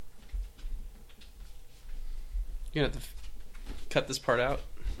You're gonna have to cut this part out.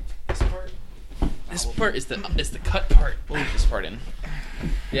 This part? This part is the cut part. We'll leave this part in.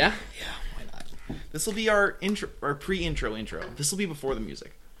 Yeah? Yeah, why not? This will be our intro, our pre-intro intro. This will be before the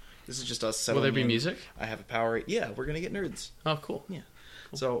music. This is just us settling Will there be in. music? I have a Powerade. Yeah, we're gonna get nerds. Oh, cool. Yeah.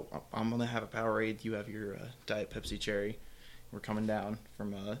 So I'm gonna have a Powerade. You have your Diet Pepsi Cherry. We're coming down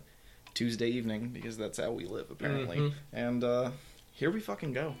from Tuesday evening because that's how we live apparently. Mhm. And here we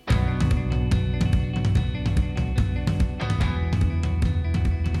fucking go.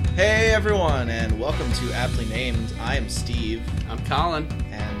 Hey everyone, and welcome to Aptly Named. I am Steve, I'm Colin.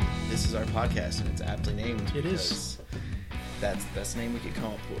 and this is our podcast, and it's aptly named. It is. That's the best name we could come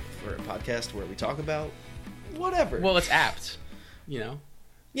up with for a podcast where we talk about whatever. Well, it's apt. You know?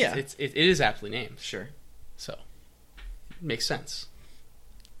 yeah, It is aptly named. sure. So, it makes sense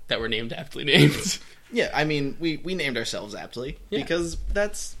that we're named aptly named. Yeah, I mean, we named ourselves aptly Yeah. because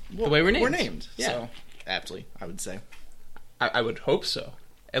that's The way we're named. We're named, Yeah. so aptly, I would say. I would hope so.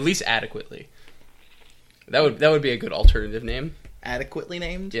 At least adequately. That would be a good alternative name. Adequately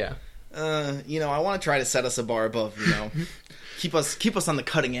named. Yeah. I want to try to set us a bar above. Keep us on the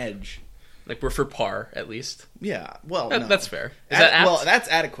cutting edge. Like, we're for par, at least. Yeah. Well, That- no. That's fair. Is that apt? Well, that's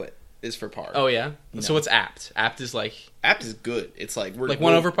adequate. Is for par. Oh, yeah? You So know. what's apt? Apt is like Apt is good. It's like we're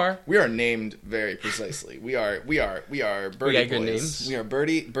one over par? We are named very precisely. We are Birdie We got boys. good names. We are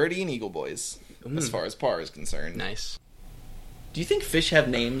Birdie and Eagle boys. As far as par is concerned. nice. Do you think fish have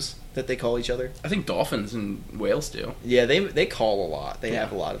names that they call each other? I think dolphins and whales do. Yeah, they call a lot. They Yeah.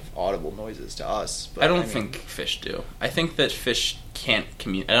 have a lot of audible noises to us. But I don't mean, think fish do. I think that fish can't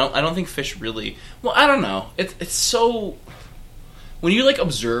communicate. I don't think fish really. Well, I don't know. It's so when you like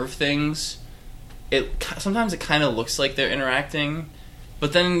observe things, sometimes it kind of looks like they're interacting,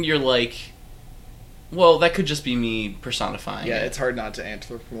 but then you're like, well, that could just be me personifying. Yeah, it. it's hard not to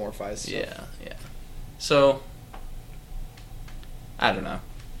anthropomorphize stuff. Yeah. So I don't know.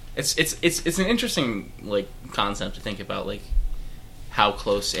 It's an interesting like concept to think about, like how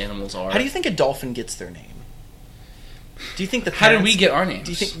close animals are. How do you think a dolphin gets their name? Do you think the How did parents, we get our names?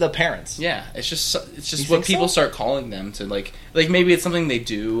 Do you think the parents? Yeah, it's just You what think people so? start calling them to like maybe it's something they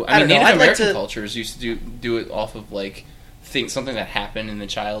do. I I mean, don't know. Native I'd like American to- cultures used to do it off of like something that happened in the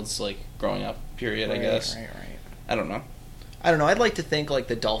child's like growing up period. I guess Right. I don't know. I don't know. I'd like to think like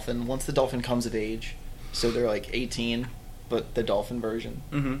the dolphin. Once the dolphin comes of age, so they're like 18, but the dolphin version,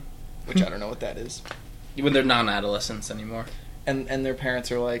 Mm-hmm. which I don't know what that is. When they're non-adolescents anymore. And their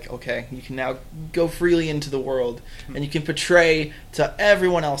parents are like, okay, you can now go freely into the world, and you can portray to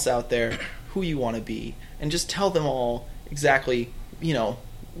everyone else out there who you want to be, and just tell them all exactly,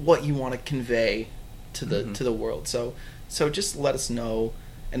 what you want to convey to the Mhm. to the world. So just let us know.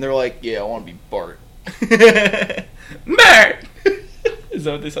 And they're like, yeah, I want to be Bart. Bart! Is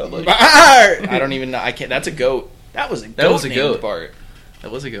that what they sound like? Bart! I don't even know. I can't. That's a goat. That was a goat. That was a named goat. Bart.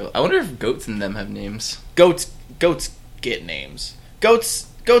 That was a goat. I wonder if goats and them have names. Goats get names. Goats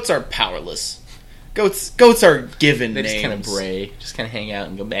are powerless. Goats are given They names. just kind of bray, just kind of hang out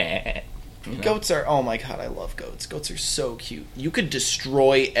and go bah. You know? Goats are, oh my god, I love goats. Goats are so cute. You could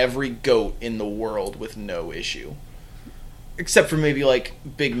destroy every goat in the world with no issue. Except for maybe like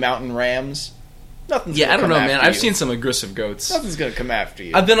big mountain rams. Nothing's Yeah, gonna I don't come know, man. after I've you. seen some aggressive goats. Nothing's gonna come after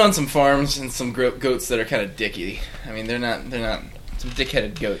you. I've been on some farms and some goats that are kind of dicky. I mean, they're not some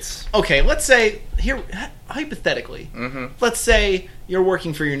dick-headed goats. Okay, let's say, here, hypothetically, Mm-hmm. let's say you're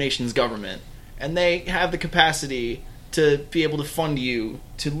working for your nation's government, and they have the capacity to be able to fund you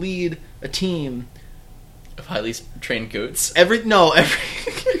to lead a team. Of highly trained goats.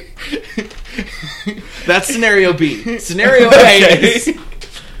 That's scenario B. Scenario A Okay. is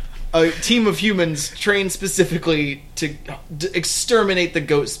a team of humans trained specifically to exterminate the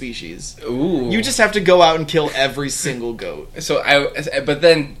goat species. Ooh. You just have to go out and kill every single goat. But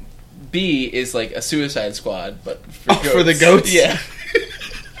then B is like a suicide squad, but for goats. For the goats? Yeah.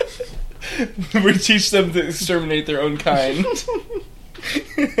 We teach them to exterminate their own kind.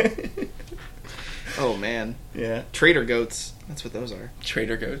 Oh man. Yeah. Traitor goats. That's what those are.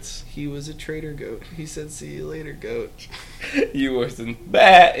 Traitor goats. He was a traitor goat. He said, "See you later, goat." You wasn't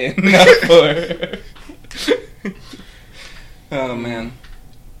bad enough for. Oh man.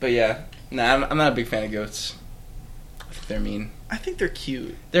 But yeah. Nah, I'm not a big fan of goats. I think they're mean. I think they're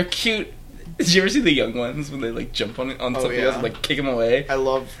cute. They're cute. Did you ever see the young ones when they like jump on something yeah. else and like kick them away? I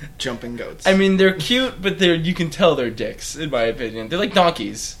love jumping goats. I mean, they're cute, but you can tell they're dicks, in my opinion. They're like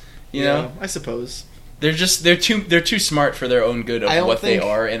donkeys, you know? I suppose. They're too smart for their own good I of don't what they think-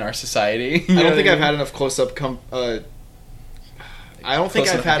 are in our society. I don't think I've had enough close-up. I don't think Close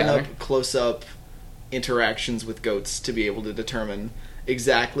I've enough had encounter? enough close-up interactions with goats to be able to determine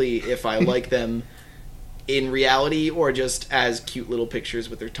exactly if I like them in reality or just as cute little pictures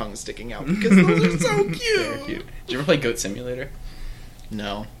with their tongues sticking out because those are so cute. They're cute. Did you ever play Goat Simulator?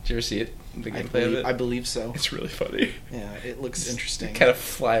 No, Did you ever see it? The gameplay of it? I believe so. It's really funny. Yeah, it looks interesting. Kind of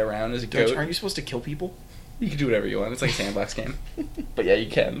fly around as a goat. Aren't you supposed to kill people? You can do whatever you want. It's like a sandbox game. But yeah, you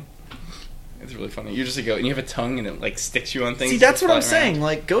can. It's really funny. You're just a goat, and you have a tongue, and it like sticks you on things. See, that's to what I'm fly saying. around.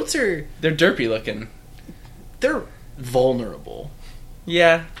 Like goats are They're derpy looking. they're vulnerable.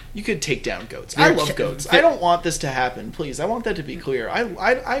 Yeah. You could take down goats. They're I love ca- goats. they're- I don't want this to happen. Please, I want that to be clear.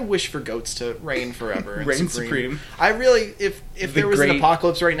 I wish for goats to reign forever. And Reign supreme. I really, if The there was an great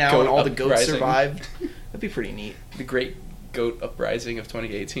apocalypse right now goat and all the goats uprising. survived, that'd be pretty neat. The Great Goat Uprising of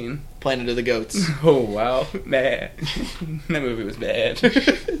 2018. Planet of the Goats. Oh, wow. Meh. That movie was bad.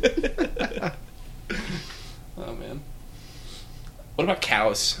 Oh, man. What about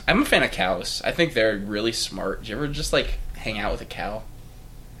cows? I'm a fan of cows. I think they're really smart. Did you ever just, like, hang out with a cow?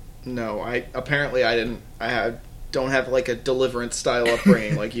 No, I don't have like a Deliverance style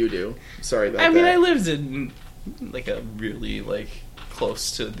upbringing like you do. Sorry about that. I mean, I lived in, like, a really, like,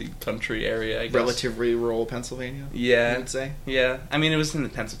 close to the country area, I guess. Relatively rural Pennsylvania. Yeah. I would say. Yeah. I mean, it was in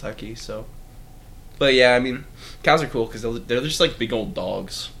Pennsylvania, so. But, yeah, I mean, cows are cool because they're just, like, big old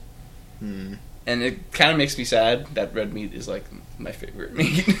dogs. Hmm. And it kind of makes me sad that red meat is, like, my favorite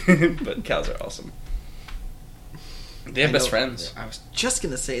meat. But cows are awesome. They have I best know- friends. I was just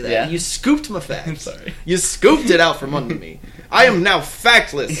gonna say that. Yeah? You scooped my facts. I'm sorry. You scooped it out from under me. I am now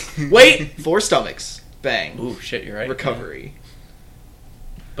factless. Wait, 4 stomachs. Bang. Ooh, shit, you're right. Recovery.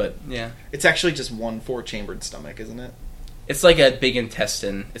 But, yeah. It's actually just one 4-chambered stomach, isn't it? It's like a big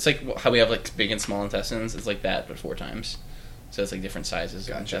intestine. It's like how we have, like, big and small intestines. It's like that, but 4 times. So it's, like, different sizes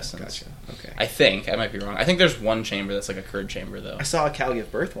of intestines. Gotcha. Okay. I think. I might be wrong. I think there's one chamber that's like a curd chamber, though. I saw a cow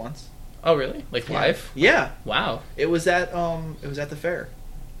give birth once. Oh, really? Like, live? Yeah. Wow. It was at the fair.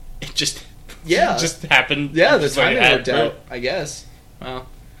 It just... Yeah. It just happened. Yeah, the Just like timing that, worked out, I guess. Wow.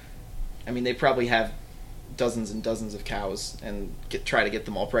 I mean, they probably have dozens and dozens of cows and try to get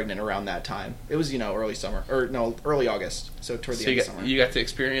them all pregnant around that time. It was, early summer. Or, no, early August. So toward the end of summer. You got to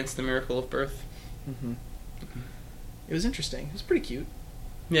experience the miracle of birth? Mm-hmm. It was interesting. It was pretty cute.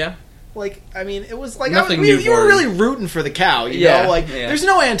 Yeah. Like, I mean, it was like Nothing you were newborn. really rooting for the cow, you Yeah, know? Like, yeah. there's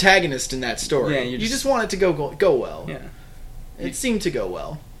no antagonist in that story. Yeah, you you just want it to go well. Yeah. It seemed to go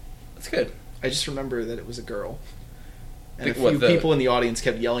well. That's good. I just remember that it was a girl. And Like a what, few people in the audience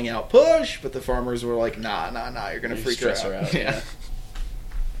kept yelling out, "Push!" But the farmers were like, nah, you're going to You freak stress her out. Yeah.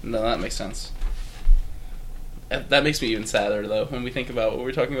 No, that makes sense. That makes me even sadder, though, when we think about what we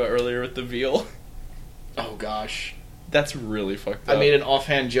were talking about earlier with the veal. Oh, gosh. That's really fucked up. I made an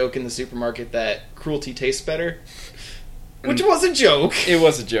offhand joke in the supermarket that cruelty tastes better. Which And- was a joke. It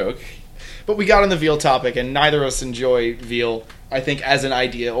was a joke. But we got on the veal topic, and neither of us enjoy veal, I think, as an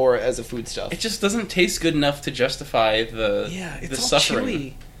idea or as a foodstuff. It just doesn't taste good enough to justify the it's the all suffering.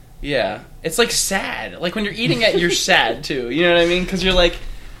 chili. Yeah, it's like sad. Like when you're eating it, you're sad too. You know what I mean? Because you're like,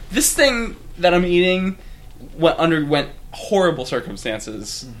 this thing that I'm eating underwent horrible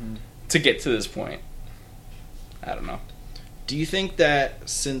circumstances to get to this point. I don't know. Do you think that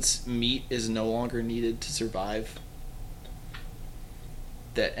since meat is no longer needed to survive,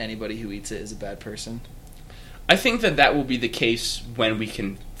 that anybody who eats it is a bad person? I think that will be the case when we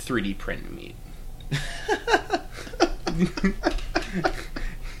can 3D print meat.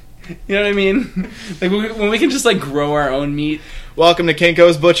 You know what I mean? Like when we can just like grow our own meat. Welcome to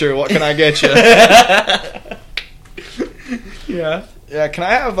Kinko's Butcher. What can I get you? Yeah. Yeah, can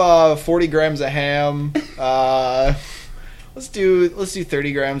I have 40 grams of ham? Let's do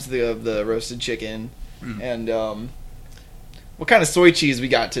 30 grams of the roasted chicken. And what kind of soy cheese we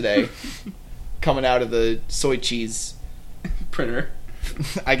got today? Coming out of the soy cheese Printer.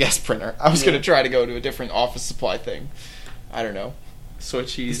 I guess printer. I was gonna try to go to a different office supply thing. I don't know. Soy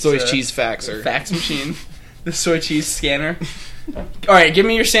cheese. Soy cheese faxer. Fax machine. The soy cheese scanner. Alright, give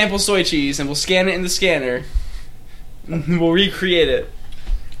me your sample soy cheese and we'll scan it in the scanner. We'll recreate it.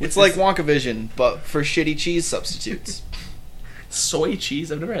 It's like Wonka Vision, but for shitty cheese substitutes. Soy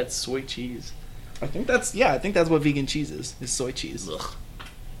cheese? I've never had soy cheese. I think that's what vegan cheese is soy cheese. Ugh.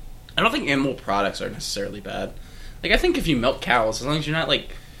 I don't think animal products are necessarily bad. Like, I think if you milk cows, as long as you're not,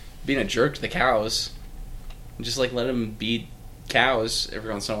 like, being a jerk to the cows, just, like, let them be cows every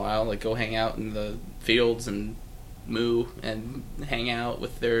once in a while. Like, go hang out in the fields and moo and hang out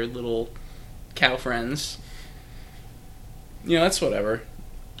with their little cow friends. You know, that's whatever.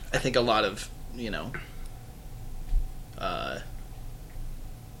 I think a lot of,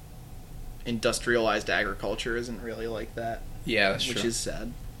 industrialized agriculture isn't really like that, Yeah, that's which true. is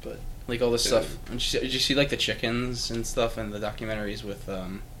sad. But Like, all this stuff. Did you see, like, the chickens and stuff in the documentaries with,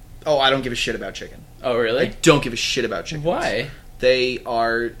 Oh, I don't give a shit about chicken. Oh, I really? don't give a shit about chicken. Why? They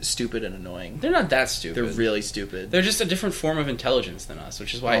are stupid and annoying. They're not that stupid. They're really stupid. They're just a different form of intelligence than us,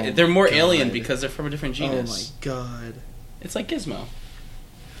 which is why Oh they're more God. alien because they're from a different Oh my genus. god. It's like Gizmo.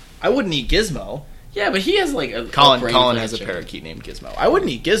 I wouldn't eat Gizmo. Yeah, but he has like a Colin brain for has a chicken. parakeet named Gizmo. I wouldn't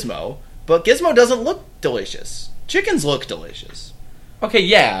eat Gizmo, but Gizmo doesn't look delicious. Chickens look delicious. Okay,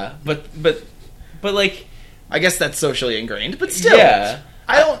 yeah, but like, I guess that's socially ingrained, but still. yeah.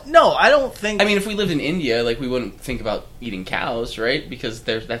 I don't think... I mean, if we lived in India, like we wouldn't think about eating cows, right? Because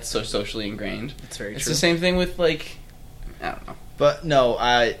that's so socially ingrained. That's very It's true. the same thing with like, I don't know. But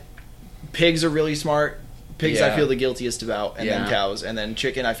no, pigs are really smart. Pigs Yeah. I feel the guiltiest about, and then Yeah. cows, and then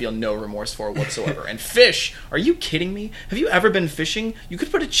chicken I feel no remorse for whatsoever. And fish, are you kidding me? Have you ever been fishing? You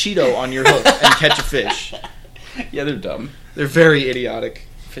could put a Cheeto on your hook and catch a fish. Yeah, they're dumb. They're very idiotic.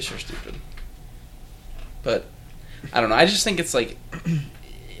 Fish are stupid. But I don't know. I just think it's like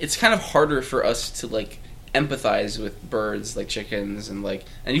it's kind of harder for us to like empathize with birds like chickens and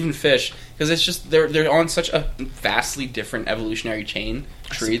even fish because it's just they're on such a vastly different evolutionary tree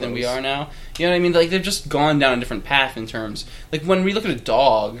than we suppose. are now. You know what I mean? Like they've just gone down a different path in terms like when we look at a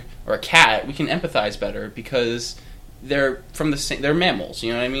dog or a cat, we can empathize better because they're from the same. They're mammals.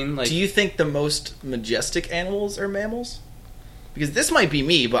 You know what I mean? Like, Do you think the most majestic animals are mammals? Because this might be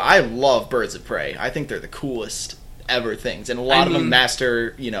me, but I love birds of prey. I think they're the coolest ever things, and a lot of them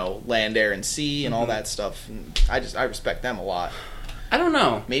master, land, air, and sea, and all that stuff. And I respect them a lot. I don't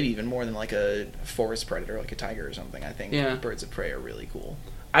know. Maybe even more than like a forest predator, like a tiger or something. I think birds of prey are really cool.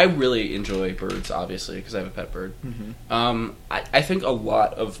 I really enjoy birds, obviously, because I have a pet bird. Mm-hmm. I think a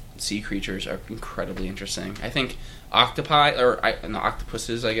lot of sea creatures are incredibly interesting. I think octopi,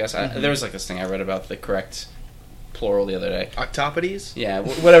 octopuses, I guess. Mm-hmm. There was like this thing I read about the correct plural the other day. Octopodes? Yeah,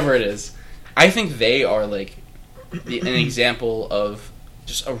 whatever it is. I think they are like an example of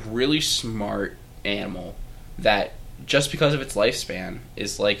just a really smart animal that just because of its lifespan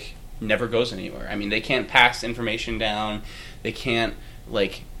is like never goes anywhere. I mean, they can't pass information down. They can't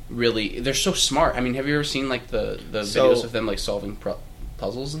like really. They're so smart. I mean, have you ever seen like the videos of them like solving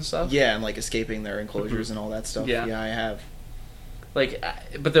puzzles and stuff? Yeah, and like escaping their enclosures and all that stuff. Yeah. Yeah, I have. Like,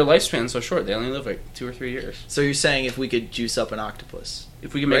 but their lifespan's so short. They only live like 2 or 3 years. So you're saying if we could juice up an octopus,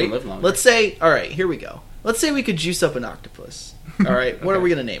 If we can make them live longer. Let's say, all right, here we go. Let's say we could juice up an octopus. All right, what are we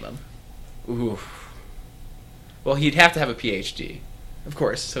gonna name him? Ooh. Well, he'd have to have a PhD, Of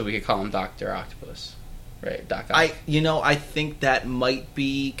course. so we could call him Dr. Octopus. Right, Doc Ock. I think that might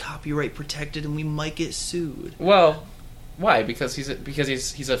be copyright protected, and we might get sued. Well, why? Because he's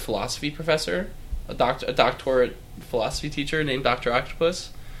a philosophy professor, a doctorate philosophy teacher named Dr.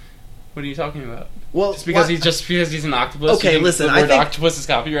 Octopus. What are you talking about? Well, Just because he's an octopus. Okay, you think listen, the I word think- octopus is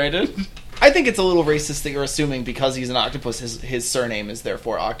copyrighted. I think it's a little racist that you're assuming because he's an octopus, his surname is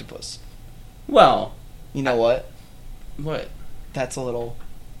therefore Octopus. Well, You know what? what? That's a little,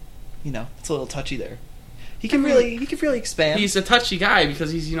 it's a little touchy there. He can really expand. He's a touchy guy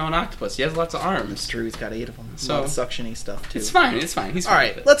because he's an octopus. He has lots of It's arms. true. He's got 8 of them. So- A lot of suctiony stuff too. It's fine. It's fine. He's All fine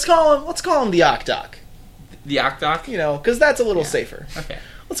right, with it. let's call him the Octoc. The Octoc. Because that's a little Yeah. safer. Okay.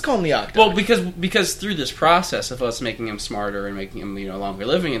 Let's call him the Octoc. Well, because through this process of us making him smarter and making him longer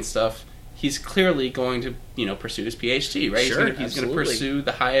living and stuff, he's clearly going to pursue his PhD, right? Sure, he's going to absolutely. pursue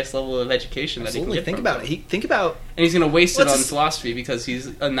the highest level of education absolutely. that he Think can get. about it. Think about. And he's going to waste it Let's on just- philosophy because he's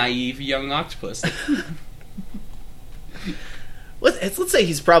a naive young octopus. Let's say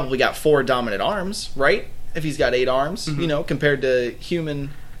he's probably got 4 dominant arms, right? If he's got 8 arms, Mhm. compared to human.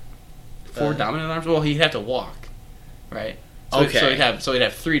 4 dominant arms. Well, he'd have to walk, right? So, Okay. So he'd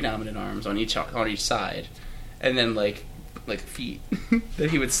have 3 dominant arms on each side, and then like feet that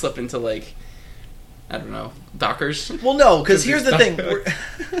he would slip into I don't know, Dockers. Well, no, because 'Cause here's he's the thing.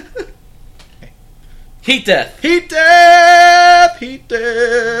 Doc- Heat death. Heat death! Heat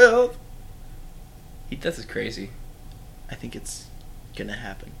death! Heat death is crazy. I think it's gonna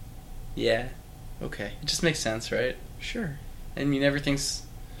happen. Yeah, Okay. it just makes sense, right? Sure. I mean, everything's.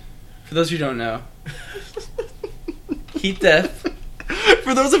 For those who don't know, heat death.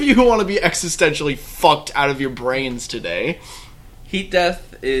 For those of you who want to be existentially fucked out of your brains today, Heat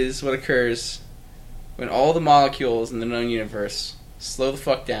death is what occurs when all the molecules in the known universe slow the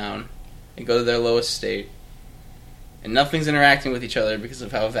fuck down and go to their lowest state, and nothing's interacting with each other because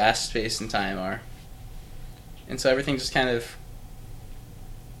of how vast space and time are. And so everything just kind of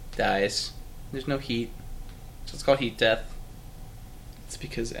dies. There's no heat. So it's called heat death. it's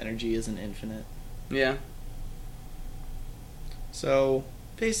because energy isn't infinite. Yeah. So,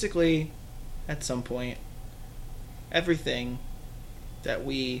 basically, at some point, everything that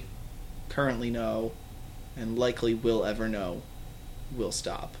we currently know and likely will ever know will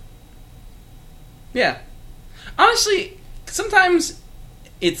stop. Yeah. Honestly, sometimes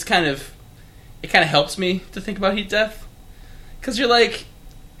it kind of helps me to think about heat death. Because you're like,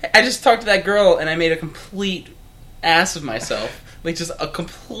 I just talked to that girl and I made a complete ass of myself. Like, just a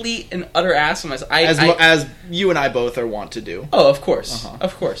complete and utter ass of myself. As you and I both are wont to do. Oh, of course. Uh-huh.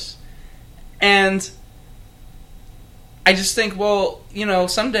 Of course. And I just think, well,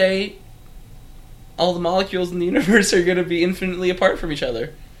 someday all the molecules in the universe are going to be infinitely apart from each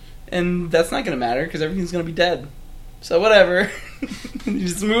other. And that's not going to matter because everything's going to be dead. So whatever. You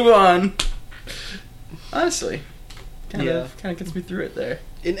just move on. Honestly. Kind of gets me through it there.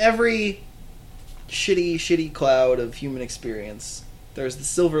 In every shitty cloud of human experience, there's the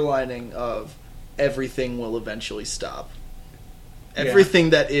silver lining of everything will eventually stop.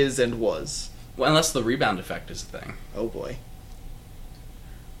 Everything that is and was. Well, unless the rebound effect is a thing. Oh boy.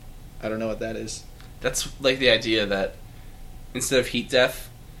 I don't know what that is. That's like the idea that instead of heat death,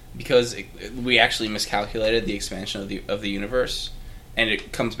 because we actually miscalculated the expansion of the universe, and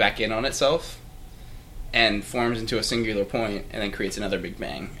it comes back in on itself and forms into a singular point and then creates another Big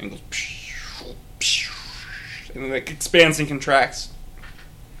Bang and goes and then it expands and contracts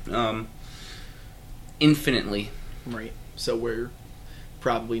infinitely. Right. So we're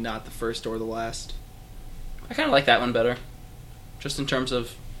probably not the first or the last. I kind of like that one better, just in terms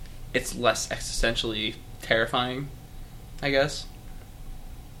of it's less existentially terrifying, I guess.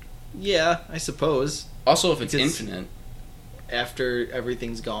 Yeah, I suppose. Also, if it's Because infinite. After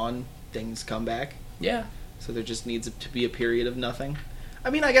everything's gone, things come back. Yeah. So there just needs to be a period of nothing. I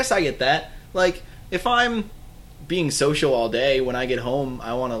mean, I guess I get that. Like, if I'm being social all day, when I get home,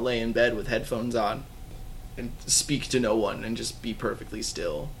 I want to lay in bed with headphones on and speak to no one and just be perfectly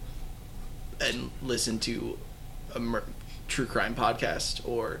still and listen to a true crime podcast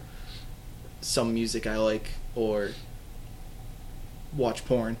or some music I like or watch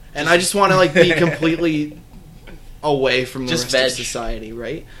porn. And I just want to, like, be completely away from the Just rest veg. of society,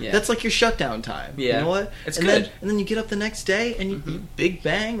 right? Yeah. That's like your shutdown time. Yeah. You know what? It's and good. and then you get up the next day and you big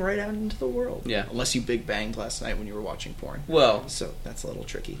bang right out into the world. Yeah. Unless you big banged last night when you were watching porn. Well, So that's a little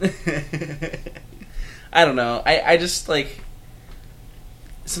tricky. I don't know. I just, like,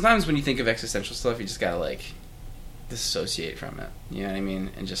 sometimes when you think of existential stuff, you just gotta, like, disassociate from it. You know what I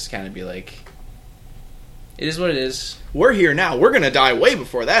mean? And just kind of be like, it is what it is. We're here now. We're going to die way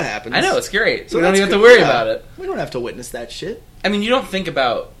before that happens. I know, it's great. So We don't that's even have to good. worry Yeah. about it. We don't have to witness that shit. I mean, you don't think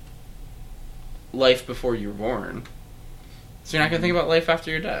about life before you're born. So you're not going to think about life after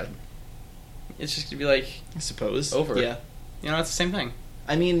you're dead. It's just going to be like, I suppose. Over. Yeah. it's the same thing.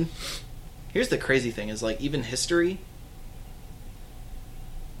 I mean, here's the crazy thing is, like, even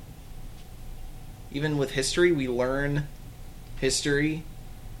with history, we learn history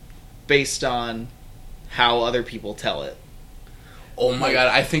based on how other people tell it. Oh my god,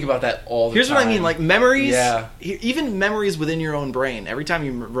 I think about that all the Here's time. what I mean, like, memories, Yeah. even memories within your own brain. Every time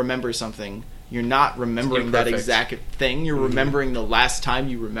you remember something, you're not remembering that imperfect. exact thing. You're remembering the last time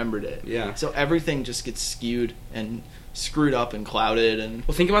you remembered it. Yeah. So everything just gets skewed and screwed up and clouded. And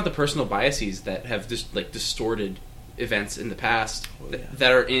Well, think about the personal biases that have just, like, distorted events in the past yeah.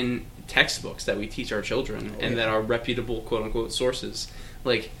 that are in textbooks that we teach our children and yeah. that are reputable, quote-unquote, sources.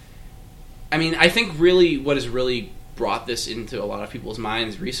 Like, I mean, I think really what has really brought this into a lot of people's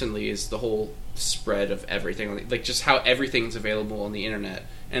minds recently is the whole spread of everything. Like, just how everything's available on the internet.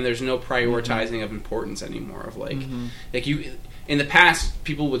 And there's no prioritizing of importance anymore. Of, like, like you... In the past,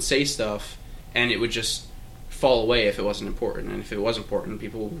 people would say stuff and it would just fall away if it wasn't important. And if it was important,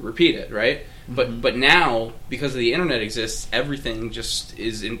 people would repeat it, right? But now, because the internet exists, everything just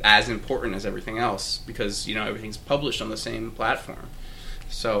is as important as everything else. Because, everything's published on the same platform.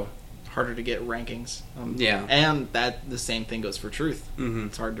 So... harder to get rankings. Yeah. And the same thing goes for truth. Mhm.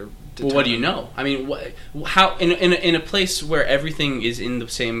 It's hard to Well, determine. what do you know? I mean, how in a place where everything is in the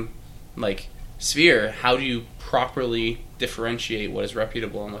same, like, sphere, how do you properly differentiate what is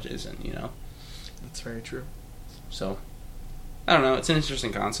reputable and what isn't? That's very true. So, I don't know. It's an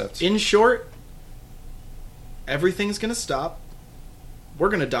interesting concept. In short, everything's going to stop. We're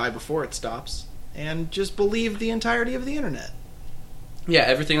going to die before it stops. And just believe the entirety of the internet. Yeah,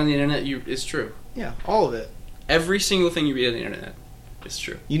 everything on the internet is true. Yeah, all of it. Every single thing you read on the internet is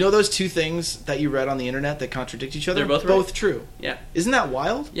true. You know those two things that you read on the internet that contradict each other? They're both right. true. Yeah. Isn't that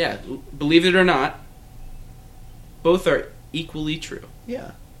wild? Yeah. Believe it or not, both are equally true.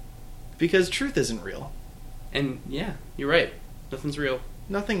 Yeah. Because truth isn't real. And yeah, you're right. Nothing's real.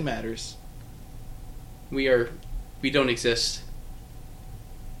 Nothing matters. We don't exist.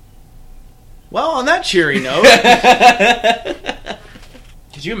 Well, on that cheery note...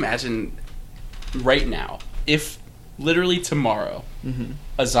 Could you imagine right now if literally tomorrow,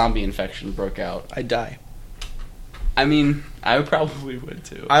 a zombie infection broke out, I'd die. I mean, I probably would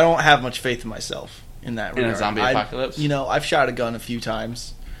too. I don't have much faith in myself in that regard. In a zombie apocalypse? I've shot a gun a few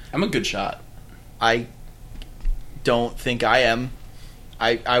times. I'm a good shot. I don't think I am.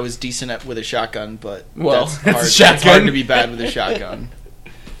 I was decent with a shotgun, but Well, that's it's a hard. It's shotgun. hard to be bad with a shotgun.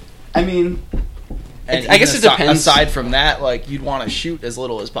 I mean, And I guess it depends. Aside from that, like, you'd want to shoot as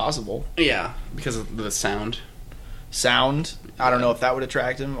little as possible. yeah, because of the sound. Sound, I don't know if that would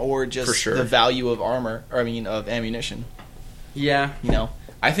attract him, or just For sure. the value of armor, or of ammunition. Yeah, You know,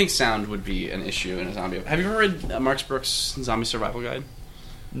 I think sound would be an issue in a zombie. Have you ever read Mark Brooks' Zombie Survival Guide?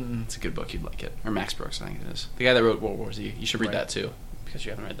 It's a good book. You'd like it. Or Max Brooks, I think it is. The guy that wrote World War Z. You should read Right. that too, because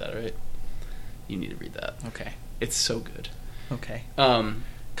you haven't read that, right? You need to read that. okay, It's so good. okay. Um,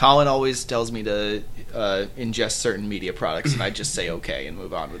 Colin always tells me to ingest certain media products, and I just say okay and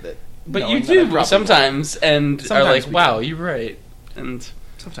move on with it. but knowing you that I do probably sometimes, and Sometimes are like, we "Wow, do. you're right." And won't.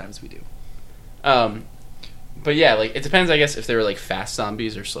 Sometimes we do. but yeah, like it depends. I guess if they were like fast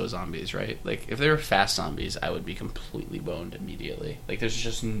zombies or slow zombies, right? Like if they were fast zombies, I would be completely boned immediately. Like there's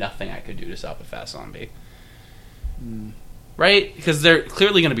just nothing I could do to stop a fast zombie, right? Because they're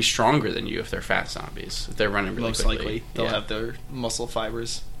clearly going to be stronger than you if they're fast zombies. If they're running really Most quickly, likely, they'll Yeah. have their muscle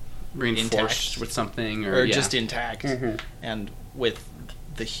fibers reinforced intact. with something, or yeah. just intact, and with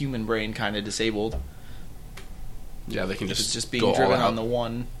the human brain kind of disabled. Yeah, they can It's just just go being all driven out. on the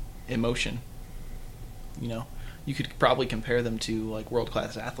one emotion. You know, you could probably compare them to like world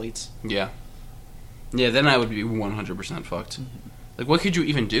class athletes. Yeah. Yeah, then I would be 100% fucked. Like, what could you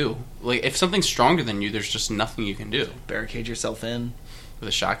even do? Like, if something's stronger than you, there's just nothing you can do Barricade yourself in, with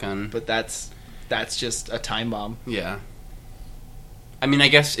a shotgun. but that's just a time bomb. Yeah. I mean, I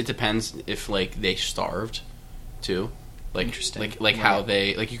guess it depends if, like, they starved, too. Like, Interesting. Like how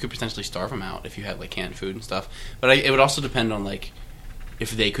they... Like, you could potentially starve them out if you had, like, canned food and stuff. But it would also depend on, like,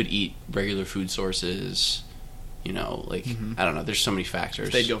 if they could eat regular food sources. You know, like, I don't know. There's so many factors.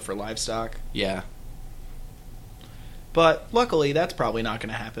 They'd go for livestock. Yeah. But luckily, that's probably not going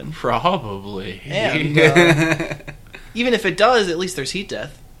to happen. Probably. And, even if it does, at least there's heat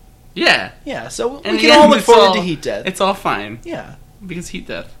death. yeah. Yeah, so In we the can all end, look it's forward all- to heat death. It's all fine. Yeah, Because heat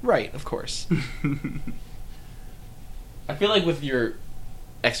death. right, of course. I feel like with your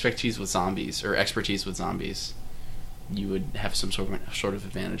expertise with zombies, you would have some sort of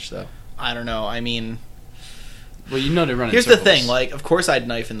advantage, though. I don't know. I mean, Well, you know to run in here's the circles. thing. Like, of course, I'd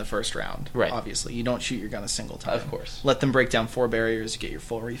knife in the first round. Right. Obviously, you don't shoot your gun a single time. Of course. Let them break down 4 barriers. You get your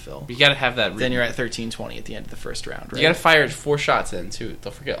full refill. You gotta have that. Then you're at 13-20 at the end of the first round. Right? You gotta fire 4 shots in, too.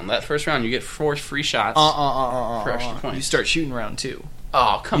 Don't forget, on that first round, you get 4 free shots. For extra points. You start shooting round 2.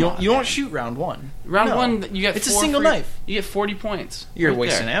 Oh, come on. You don't shoot round 1. Round No. 1, you get It's a 4 single free- knife. You get 40 points. You're right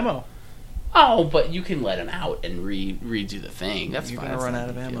wasting there. ammo. Oh, but you can let them out and redo the thing. That's You're fine. gonna That's run not out a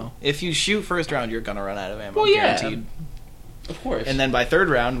of big ammo. deal. If you shoot first round, you're gonna run out of ammo. Well, yeah. Guaranteed. Of course. And then by third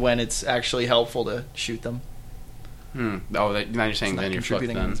round, when it's actually helpful to shoot them, Oh, now you're it's saying not then you're fucked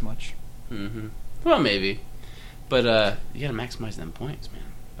contributing then. as much. Mm-hmm. Well, maybe. But you gotta maximize them points, man.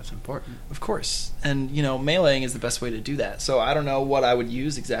 That's important. Of course. And, meleeing is the best way to do that. So I don't know what I would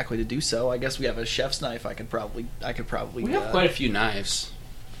use exactly to do so. I guess we have a chef's knife I could probably We have quite a few knives.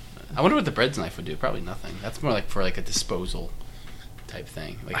 I wonder what the bread's knife would do. Probably nothing. That's more like for like a disposal type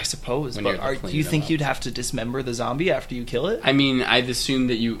thing. Like, I suppose, when but you're do cleaning you them think up. you'd have to dismember the zombie after you kill it? I mean, I'd assume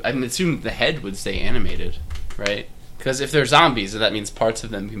the head would stay animated, right? Because if they're zombies, that means parts of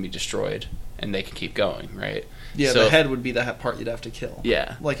them can be destroyed and they can keep going, right? Yeah, So- the head would be the part you'd have to kill.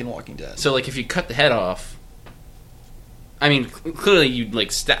 Yeah. Like in Walking Dead. So, like, if you cut the head off, I mean, clearly you'd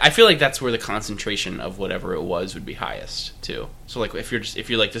like. I feel like that's where the concentration of whatever it was would be highest too. So, like, if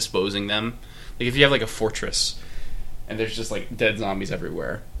you're like disposing them, like if you have like a fortress and there's just like dead zombies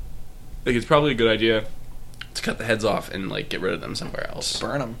everywhere, like it's probably a good idea to cut the heads off and like get rid of them somewhere else.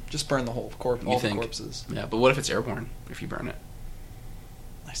 burn them. Just burn the whole corpse. You All think? the corpses. Yeah, but what if it's airborne if you burn it?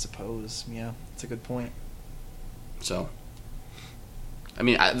 I suppose. Yeah, that's a good point. So, I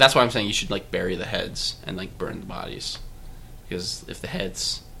mean, that's why I'm saying you should like bury the heads and like burn the bodies, because if the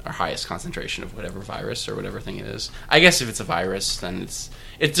heads are highest concentration of whatever virus or whatever thing it is, I guess if it's a virus, then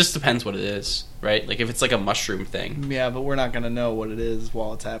it just depends what it is, right? Like if it's like a mushroom thing, Yeah, but we're not gonna know what it is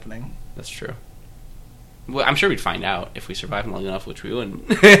while it's happening. that's true. Well, I'm sure we'd find out if we survived long enough, which we wouldn't.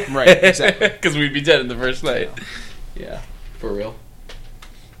 Right, exactly. Because we'd be dead in the first night. Yeah, for real.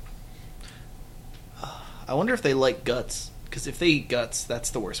 I wonder if they like guts. Because if they eat guts, that's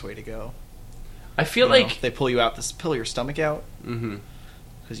the worst way to go. I feel You know, like they pull you out, pull your stomach out Mm-hmm.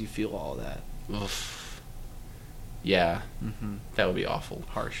 because you feel all of that. Oof. Yeah, Mm-hmm. that would be awful.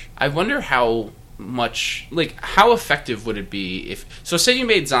 Harsh. I wonder how much, like, how effective would it be if, so say you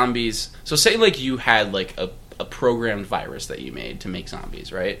made zombies, so say, like, you had, like, a programmed virus that you made to make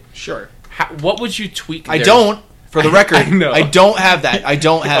zombies, right? Sure. What would you tweak I don't, for the record, I know. I don't have that. I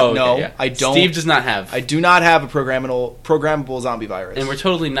don't have, Oh, okay, no, yeah. I don't. Steve does not have. I do not have a programmable zombie virus. And we're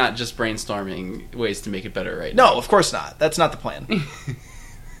totally not just brainstorming ways to make it better right No, of course not. That's not the plan.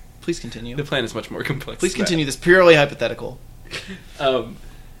 Please continue. The plan is much more complex. Please than that. continue. This purely hypothetical.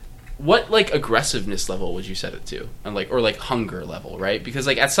 What, like, aggressiveness level would you set it to? And, like, or, like, hunger level, right? Because,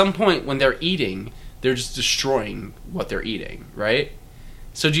 like, at some point when they're eating, they're just destroying what they're eating, right?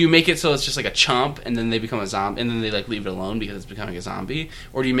 So do you make it so it's just, like, a chomp, and then they become a zombie, and then they, like, leave it alone because it's becoming a zombie?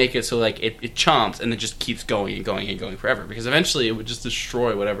 Or do you make it so, like, it chomps, and it just keeps going and going and going forever? Because eventually it would just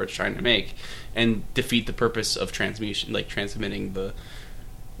destroy whatever it's trying to make, and defeat the purpose of transmission, like, transmitting the,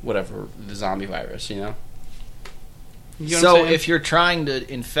 whatever, the zombie virus, you know? You know what I'm So saying? if you're trying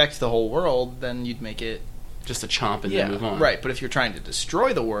to infect the whole world, then you'd make it... Just a chomp and then move on. Right, but if you're trying to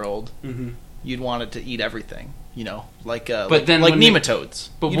destroy the world, Mm-hmm. you'd want it to eat everything. You know, like then like wouldn't it- nematodes.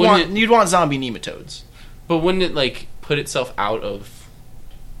 but You'd want zombie nematodes. But wouldn't it, like, put itself out of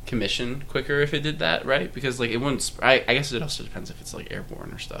commission quicker if it did that, right? Because, like, it wouldn't... I guess it also depends if it's, like,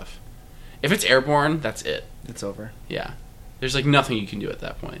 airborne or stuff. If it's airborne, that's it. It's over. Yeah. There's, like, nothing you can do at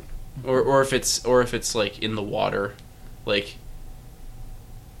that point. Or if it's, like, in the water, like...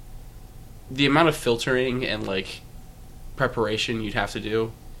 The amount of filtering and, like, preparation you'd have to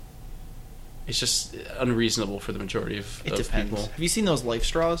do... It's just unreasonable for the majority of It depends. people. Have you seen those life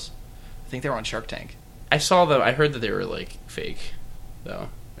straws? I think they were on Shark Tank. I saw them. I heard that they were, like, fake, though.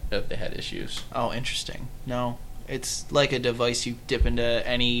 That they had issues. Oh, interesting. No, it's like a device you dip into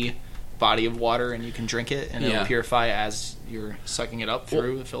any body of water and you can drink it, and Yeah. it'll purify as you're sucking it up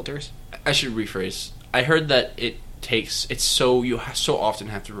through the filters. I should rephrase. I heard that you so often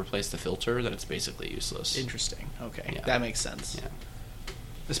have to replace the filter that it's basically useless. Interesting. Okay, Yeah. that makes sense. Yeah.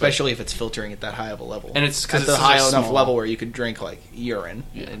 Especially if it's filtering at that high of a level, And it's 'cause at the it's high such a enough small- level where you could drink like urine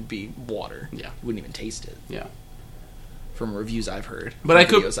Yeah. and be water. Yeah. You wouldn't even taste it. Yeah. From reviews I've heard, But from I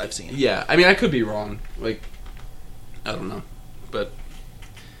could. videos I've seen. Yeah. I mean, I could be wrong. Like, I don't know. But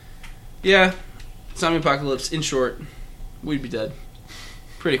yeah, zombie apocalypse. In short, we'd be dead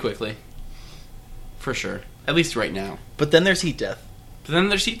pretty quickly, for sure. At least right now. But then there's heat death. But then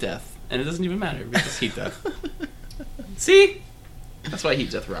there's heat death, and it doesn't even matter because it's heat death. See, that's why heat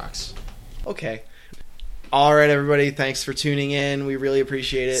death rocks. Okay. All right, everybody. Thanks for tuning in. We really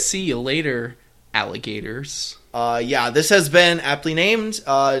appreciate it. See you later, alligators. Yeah, this has been aptly named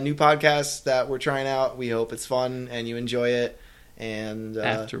a new podcast that we're trying out. We hope it's fun and you enjoy it. And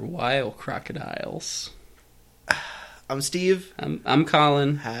After a while, crocodiles. I'm Steve. I'm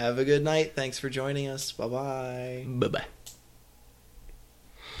Colin. Have a good night. Thanks for joining us. Bye bye. Bye-bye.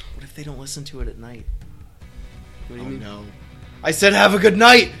 What if they don't listen to it at night? What do you mean? No. I said have a good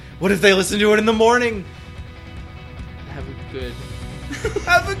night. What if they listen to it in the morning? Have a good...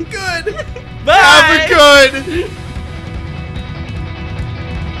 Have a good. Bye! Have a good.